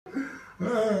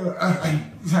So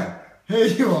here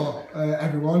you are,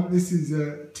 everyone. This is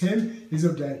Tim. His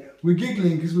update. We're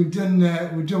giggling because we've done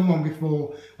one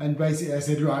before, and basically I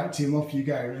said, "Right, Tim, off you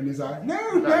go," and he's like, "No,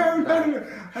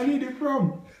 I need a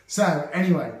prompt." So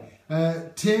anyway,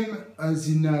 Tim, as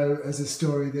you know, has a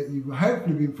story that you've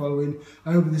hopefully been following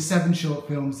over the 7 short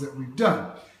films that we've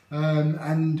done,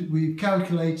 and we've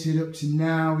calculated up to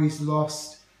now he's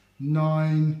lost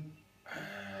 9.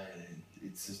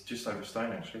 It's just over a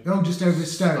stone, actually. Oh, just over a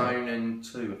stone. Stone and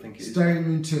 2, I think it is. Stone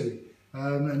and 2.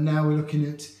 And now we're looking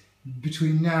at,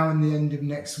 between now and the end of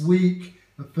next week,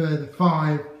 a further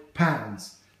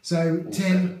 £5. So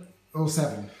Tim, or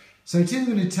 7. So Tim's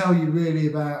going to tell you really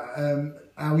about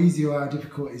how easy or how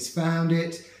difficult he's found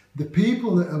it, the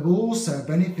people that have also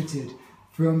benefited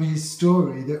from his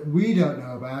story that we don't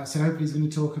know about. So hopefully he's going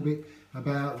to talk a bit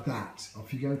about that.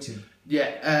 Off you go, Tim.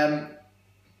 Yeah.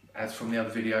 As from the other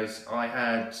videos, I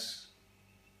had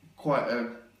quite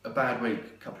a bad week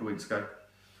a couple of weeks ago.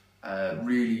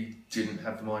 Really didn't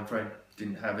have the mind frame,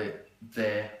 didn't have it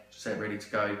there, set ready to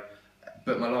go.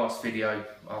 But my last video,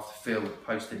 after Phil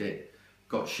posted it,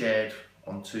 got shared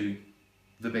onto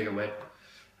the bigger web,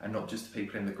 and not just the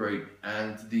people in the group.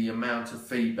 And the amount of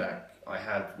feedback I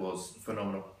had was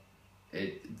phenomenal.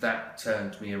 That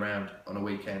turned me around on a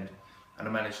weekend, and I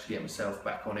managed to get myself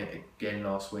back on it again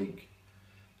last week.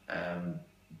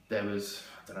 There was,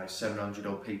 I don't know, 700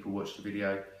 odd people watched the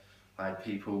video. I had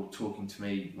people talking to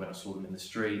me when I saw them in the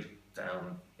street,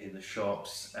 down in the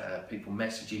shops, people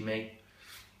messaging me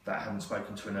that I haven't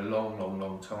spoken to in a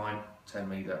long time, telling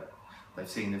me that they've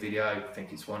seen the video,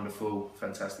 think it's wonderful,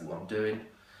 fantastic what I'm doing.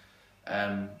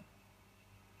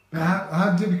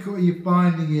 How difficult are you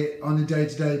finding it on a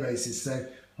day-to-day basis? So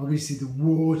obviously the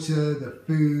water, the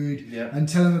food, and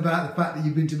tell them about the fact that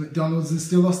you've been to McDonald's and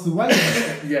still lost the weight.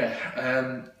 Yeah,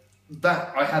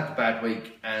 that I had the bad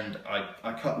week, and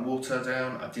I cut the water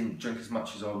down. I didn't drink as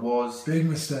much as I was. Big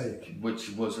mistake. Which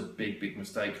was a big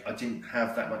mistake. I didn't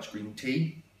have that much green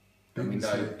tea. And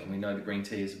we know the green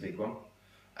tea is a big one.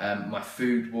 My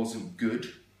food wasn't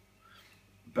good,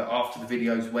 but after the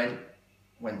videos went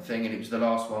thing, and it was the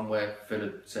last one where Phil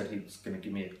had said he was going to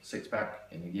give me a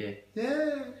 6-pack in a year.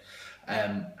 Yeah.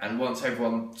 And once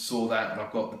everyone saw that, and I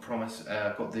got the promise,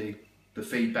 got the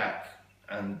feedback,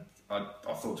 and I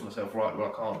thought to myself, right, well,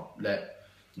 I can't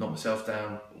knock myself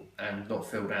down and not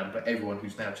Phil down, but everyone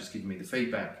who's now just giving me the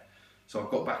feedback. So I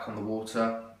got back on the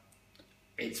water.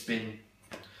 It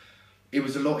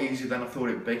was a lot easier than I thought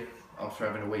it would be after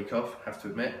having a week off, I have to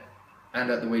admit. And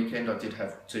at the weekend, I did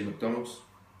have 2 McDonald's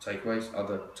takeaways.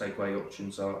 Other takeaway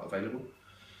options are available.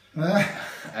 Well,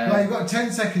 you've got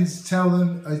 10 seconds to tell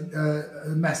them a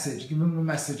message. Give them a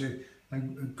message, a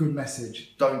good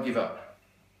message. Don't give up.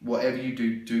 Whatever you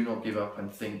do, do not give up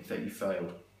and think that you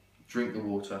failed. Drink the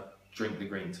water, drink the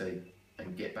green tea,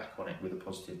 and get back on it with a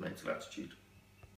positive mental attitude.